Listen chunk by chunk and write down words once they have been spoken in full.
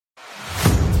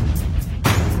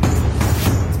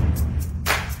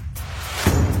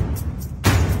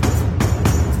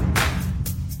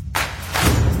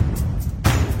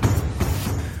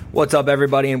What's up,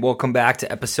 everybody, and welcome back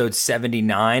to episode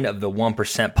 79 of the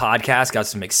 1% podcast. Got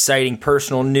some exciting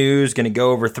personal news. Going to go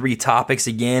over 3 topics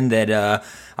again that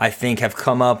I think have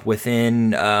come up within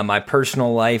my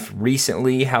personal life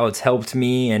recently, how it's helped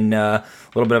me, and a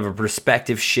little bit of a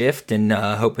perspective shift, and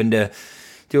hoping to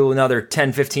do another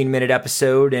 10-15 minute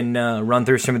episode and run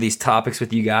through some of these topics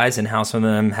with you guys and how some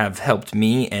of them have helped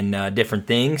me and different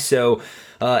things. So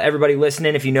everybody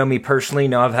listening, if you know me personally,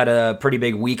 know I've had a pretty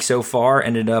big week so far.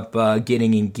 Ended up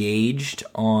getting engaged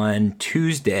on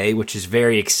Tuesday, which is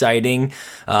very exciting.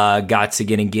 Got to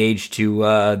get engaged to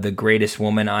the greatest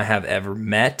woman I have ever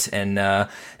met, and am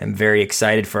very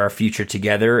excited for our future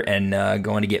together and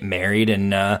going to get married,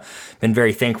 and been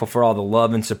very thankful for all the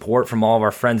love and support from all of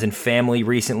our friends and family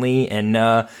recently. And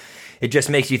it just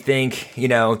makes you think,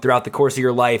 throughout the course of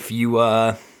your life,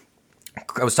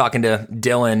 I was talking to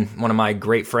Dylan, one of my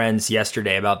great friends,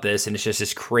 yesterday about this, and it's just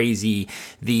this crazy,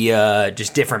 the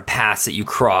just different paths that you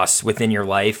cross within your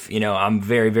life. I'm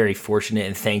very, very fortunate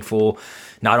and thankful.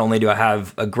 Not only do I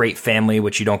have a great family,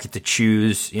 which you don't get to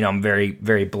choose, I'm very,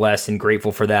 very blessed and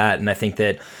grateful for that. And I think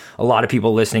that a lot of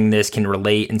people listening to this can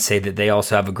relate and say that they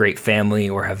also have a great family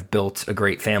or have built a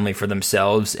great family for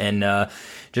themselves. And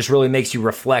just really makes you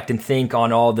reflect and think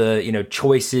on all the,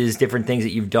 choices, different things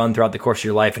that you've done throughout the course of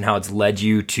your life and how it's led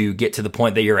you to get to the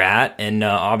point that you're at. And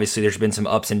obviously there's been some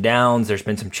ups and downs. There's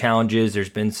been some challenges. There's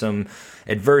been some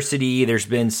adversity. There's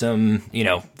been some,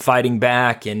 fighting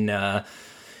back and,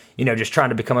 just trying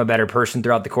to become a better person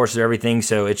throughout the course of everything.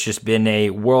 So it's just been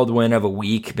a whirlwind of a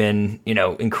week. Been,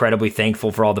 incredibly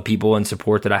thankful for all the people and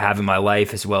support that I have in my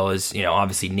life, as well as,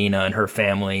 obviously Nina and her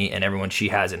family and everyone she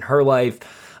has in her life.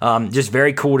 Just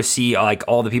very cool to see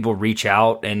all the people reach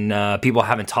out and people I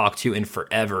haven't talked to in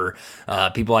forever.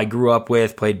 People I grew up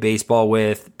with, played baseball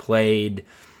with, played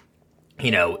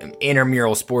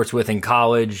intramural sports with in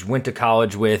college, went to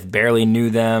college with, barely knew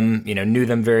them, knew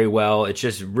them very well. It's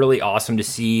just really awesome to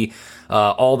see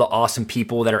all the awesome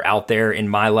people that are out there in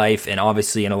my life and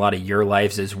obviously in a lot of your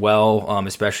lives as well,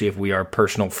 especially if we are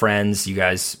personal friends. You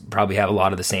guys probably have a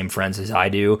lot of the same friends as I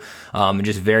do. I'm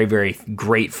just very, very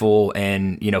grateful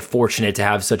and, fortunate to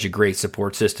have such a great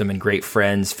support system and great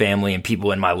friends, family, and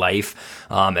people in my life,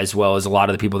 as well as a lot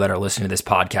of the people that are listening to this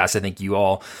podcast. I think you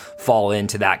all fall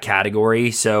into that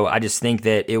category. So I just think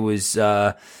that it was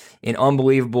an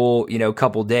unbelievable,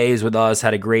 couple days with us.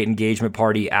 Had a great engagement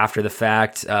party after the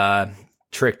fact.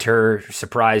 Tricked her,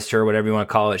 surprised her, whatever you want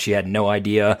to call it. She had no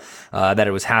idea that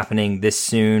it was happening this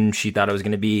soon. She thought it was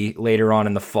going to be later on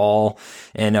in the fall,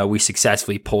 and we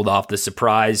successfully pulled off the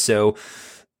surprise. So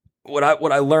what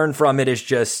I learned from it is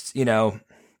just,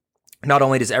 not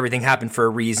only does everything happen for a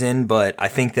reason, but I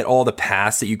think that all the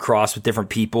paths that you cross with different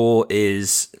people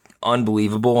is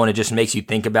unbelievable, and it just makes you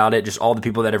think about it. Just all the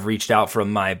people that have reached out,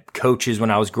 from my coaches when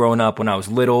I was growing up, when I was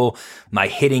little, my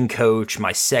hitting coach,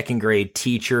 my second grade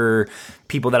teacher,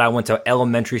 people that I went to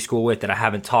elementary school with that I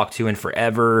haven't talked to in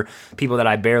forever, people that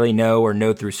I barely know or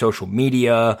know through social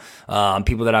media,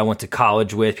 people that I went to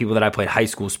college with, people that I played high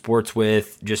school sports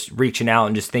with, just reaching out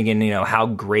and just thinking, how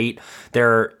great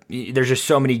there's just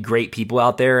so many great people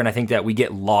out there. And I think that we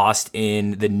get lost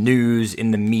in the news,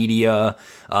 in the media,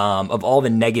 of all the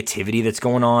negativity that's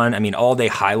going on. I mean, all they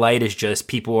highlight is just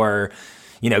people are,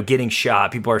 getting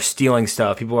shot, people are stealing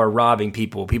stuff, people are robbing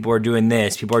people are doing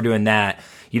this, people are doing that.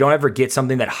 You don't ever get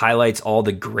something that highlights all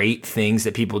the great things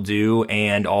that people do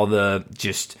and all the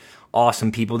just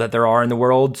awesome people that there are in the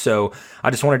world. So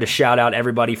I just wanted to shout out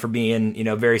everybody for being,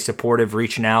 very supportive,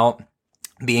 reaching out,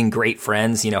 being great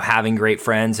friends, having great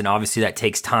friends. And obviously that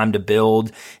takes time to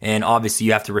build, and obviously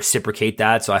you have to reciprocate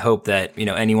that. So I hope that,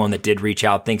 anyone that did reach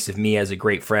out thinks of me as a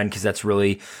great friend, because that's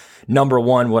really number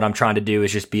one. What I'm trying to do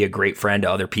is just be a great friend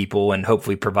to other people and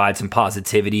hopefully provide some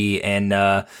positivity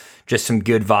and, just some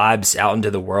good vibes out into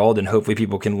the world, and hopefully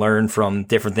people can learn from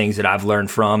different things that I've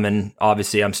learned from. And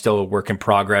obviously I'm still a work in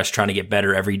progress, trying to get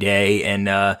better every day,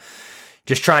 and,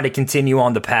 just trying to continue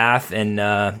on the path and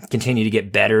continue to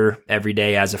get better every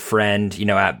day as a friend,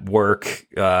 at work,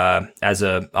 as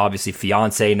a obviously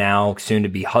fiance now, soon to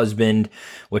be husband,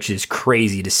 which is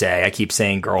crazy to say. I keep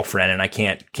saying girlfriend, and I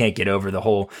can't get over the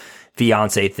whole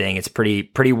fiance thing. It's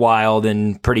pretty wild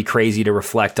and pretty crazy to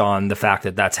reflect on the fact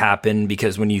that that's happened,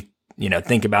 because when you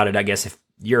think about it, I guess if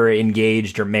you're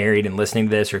engaged or married and listening to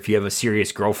this, or if you have a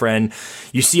serious girlfriend,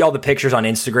 you see all the pictures on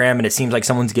Instagram and it seems like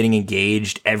someone's getting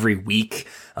engaged every week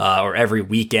or every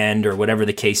weekend or whatever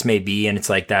the case may be. And it's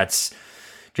like, that's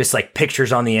just like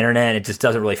pictures on the internet. It just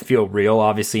doesn't really feel real,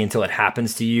 obviously, until it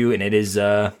happens to you. And it is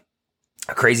a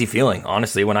crazy feeling.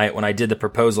 Honestly, when I did the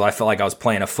proposal, I felt like I was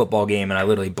playing a football game and I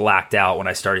literally blacked out when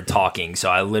I started talking. So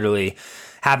I literally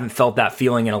haven't felt that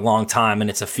feeling in a long time. And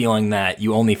it's a feeling that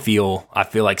you only feel, I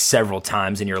feel like, several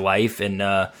times in your life. And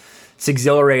it's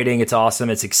exhilarating. It's awesome.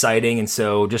 It's exciting. And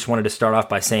so just wanted to start off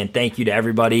by saying thank you to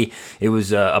everybody. It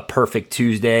was a perfect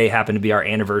Tuesday, happened to be our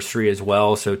anniversary as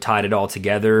well. So tied it all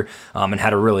together and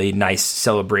had a really nice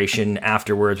celebration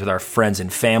afterwards with our friends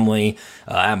and family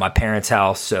at my parents'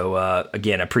 house. So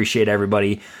again, appreciate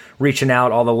everybody reaching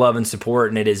out, all the love and support,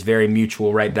 and it is very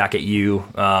mutual right back at you.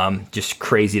 Just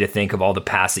crazy to think of all the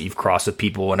paths that you've crossed with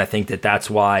people, and I think that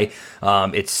that's why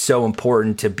it's so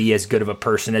important to be as good of a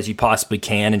person as you possibly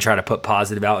can and try to put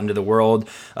positive out into the world.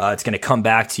 It's going to come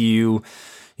back to you,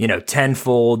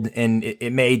 tenfold, and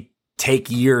it may take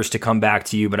years to come back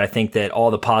to you, but I think that all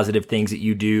the positive things that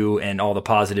you do and all the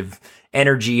positive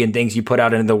energy and things you put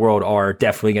out into the world are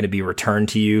definitely going to be returned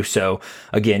to you. So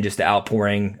again, just the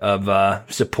outpouring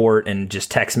of support and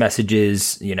just text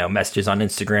messages, messages on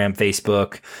Instagram,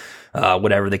 Facebook,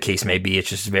 whatever the case may be. It's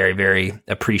just very, very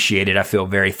appreciated. I feel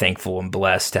very thankful and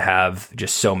blessed to have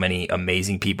just so many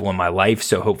amazing people in my life.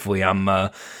 So hopefully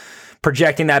I'm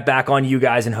projecting that back on you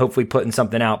guys and hopefully putting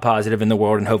something out positive in the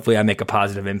world. And hopefully I make a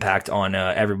positive impact on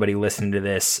everybody listening to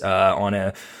this on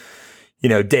a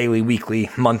daily, weekly,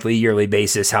 monthly, yearly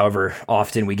basis, however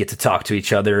often we get to talk to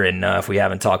each other. And if we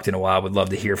haven't talked in a while, I would love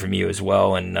to hear from you as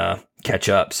well and catch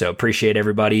up. So appreciate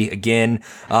everybody. Again,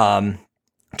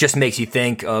 just makes you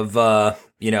think of,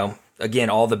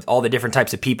 again, all the different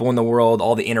types of people in the world,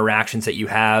 all the interactions that you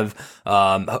have.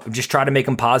 Just try to make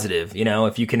them positive.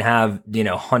 If you can have,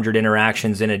 100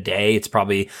 interactions in a day, it's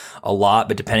probably a lot,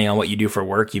 but depending on what you do for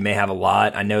work, you may have a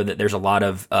lot. I know that there's a lot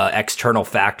of external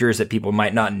factors that people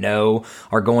might not know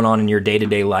are going on in your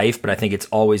day-to-day life, but I think it's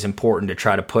always important to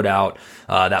try to put out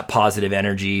that positive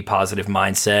energy, positive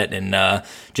mindset, and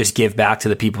just give back to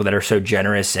the people that are so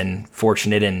generous and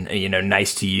fortunate and,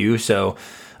 nice to you. So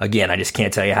again, I just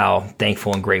can't tell you how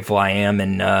thankful and grateful I am,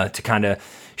 and to kind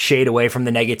of shade away from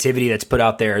the negativity that's put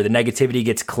out there. The negativity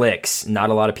gets clicks. Not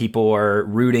a lot of people are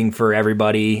rooting for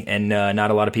everybody, and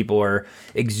not a lot of people are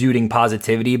exuding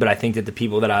positivity, but I think that the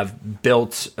people that I've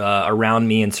built around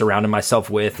me and surrounded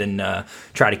myself with and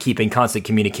try to keep in constant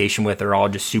communication with are all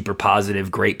just super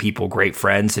positive, great people, great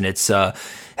friends, and it's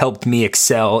helped me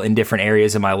excel in different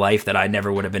areas of my life that I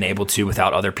never would have been able to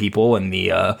without other people, and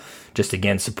the just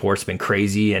again, support's been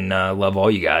crazy, and love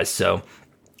all you guys. So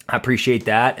I appreciate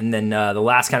that. And then the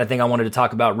last kind of thing I wanted to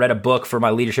talk about, read a book for my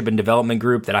leadership and development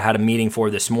group that I had a meeting for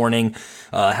this morning.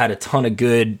 Had a ton of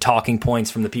good talking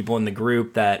points from the people in the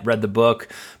group that read the book.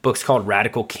 Book's called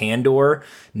Radical Candor.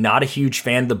 Not a huge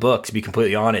fan of the book, to be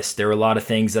completely honest. There were a lot of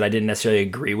things that I didn't necessarily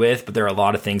agree with, but there are a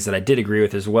lot of things that I did agree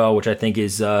with as well, which I think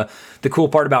is the cool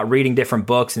part about reading different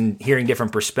books and hearing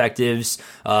different perspectives.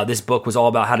 This book was all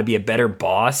about how to be a better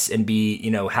boss and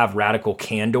have radical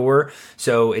candor.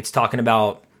 So it's talking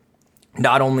about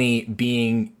not only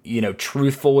being,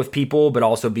 truthful with people, but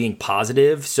also being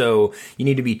positive. So you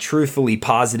need to be truthfully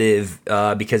positive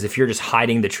because if you're just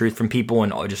hiding the truth from people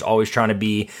and just always trying to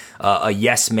be a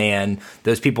yes man,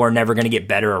 those people are never going to get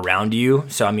better around you.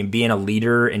 So, being a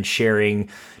leader and sharing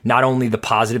not only the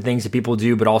positive things that people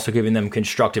do, but also giving them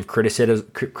constructive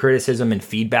criticism and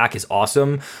feedback is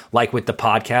awesome. Like with the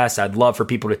podcast, I'd love for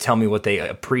people to tell me what they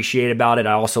appreciate about it.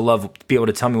 I also love to be able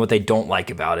to tell me what they don't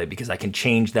like about it, because I can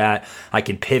change that. I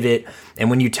can pivot. And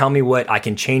when you tell me what I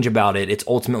can change about it, it's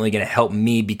ultimately going to help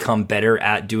me become better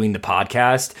at doing the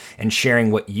podcast and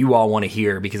sharing what you all want to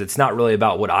hear, because it's not really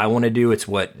about what I want to do. It's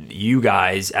what you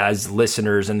guys as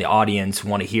listeners and the audience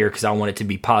want to hear, because I want it to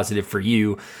be positive for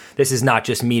you. This is not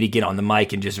just me to get on the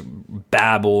mic and just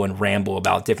babble and ramble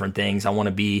about different things. I want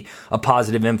to be a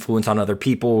positive influence on other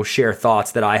people, share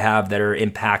thoughts that I have that are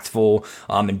impactful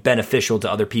and beneficial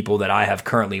to other people that I have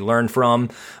currently learned from.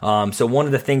 So one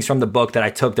of the things from the book that I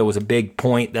took that was a big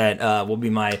point that will be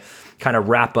my kind of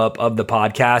wrap up of the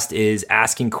podcast is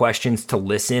asking questions to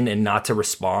listen and not to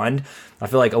respond. I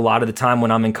feel like a lot of the time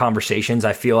when I'm in conversations,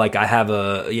 I feel like I have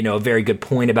a very good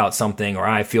point about something, or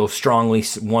I feel strongly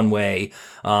one way,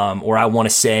 or I want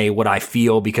to say what I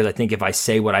feel, because I think if I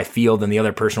say what I feel, then the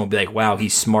other person will be like, wow,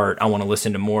 he's smart. I want to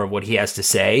listen to more of what he has to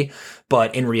say.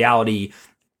 But in reality,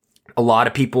 a lot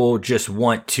of people just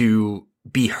want to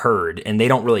be heard and they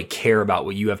don't really care about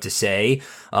what you have to say.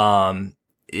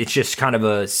 It's just kind of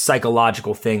a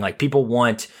psychological thing. Like people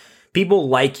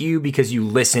like you because you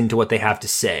listen to what they have to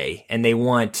say, and they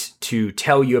want to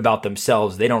tell you about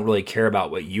themselves. They don't really care about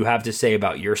what you have to say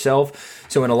about yourself.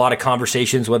 So in a lot of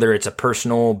conversations, whether it's a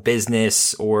personal,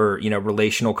 business, or,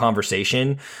 relational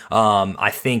conversation, I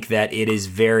think that it is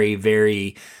very,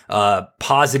 very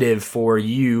positive for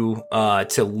you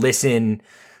to listen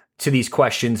to these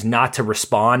questions, not to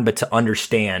respond, but to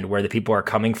understand where the people are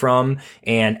coming from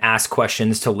and ask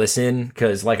questions to listen.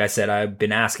 Because like I said, I've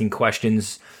been asking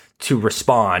questions to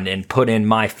respond and put in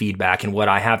my feedback and what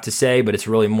I have to say, but it's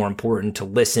really more important to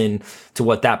listen to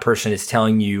what that person is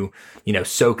telling you,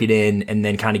 soak it in, and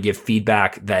then kind of give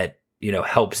feedback that,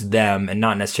 helps them and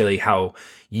not necessarily how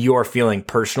you're feeling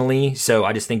personally. So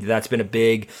I just think that that's been a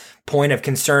big point of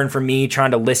concern for me, trying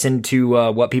to listen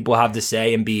to what people have to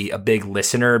say and be a big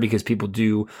listener, because people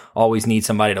do always need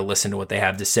somebody to listen to what they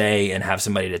have to say and have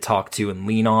somebody to talk to and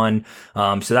lean on.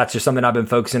 So that's just something I've been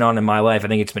focusing on in my life. I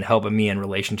think it's been helping me in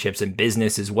relationships and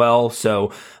business as well.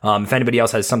 So if anybody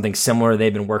else has something similar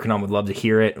they've been working on, would love to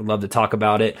hear it, love to talk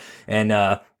about it.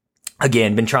 And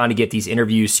again, been trying to get these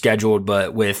interviews scheduled,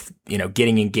 but with,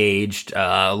 getting engaged,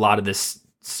 a lot of this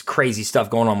crazy stuff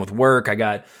going on with work. I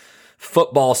got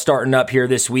football starting up here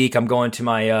this week. I'm going to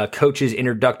my coach's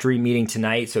introductory meeting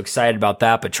tonight, so excited about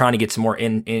that. But trying to get some more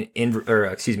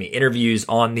interviews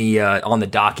on the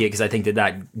docket, because I think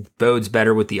that bodes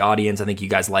better with the audience. I think you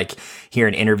guys like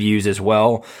hearing interviews as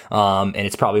well, and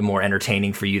it's probably more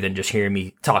entertaining for you than just hearing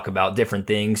me talk about different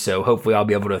things. So hopefully I'll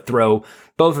be able to throw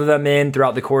both of them in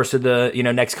throughout the course of the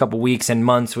next couple weeks and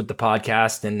months with the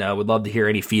podcast, and would love to hear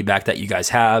any feedback that you guys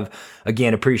have.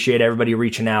 Again, appreciate everybody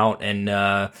reaching out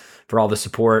and for all the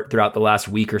support throughout the last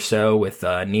week or so with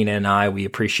Nina and I. We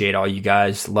appreciate all you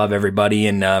guys. Love everybody,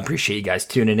 and appreciate you guys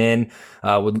tuning in.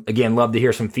 Would again love to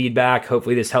hear some feedback.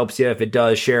 Hopefully this helps you. If it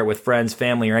does, share it with friends,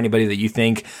 family, or anybody that you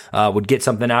think would get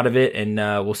something out of it. And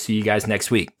we'll see you guys next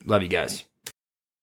week. Love you guys.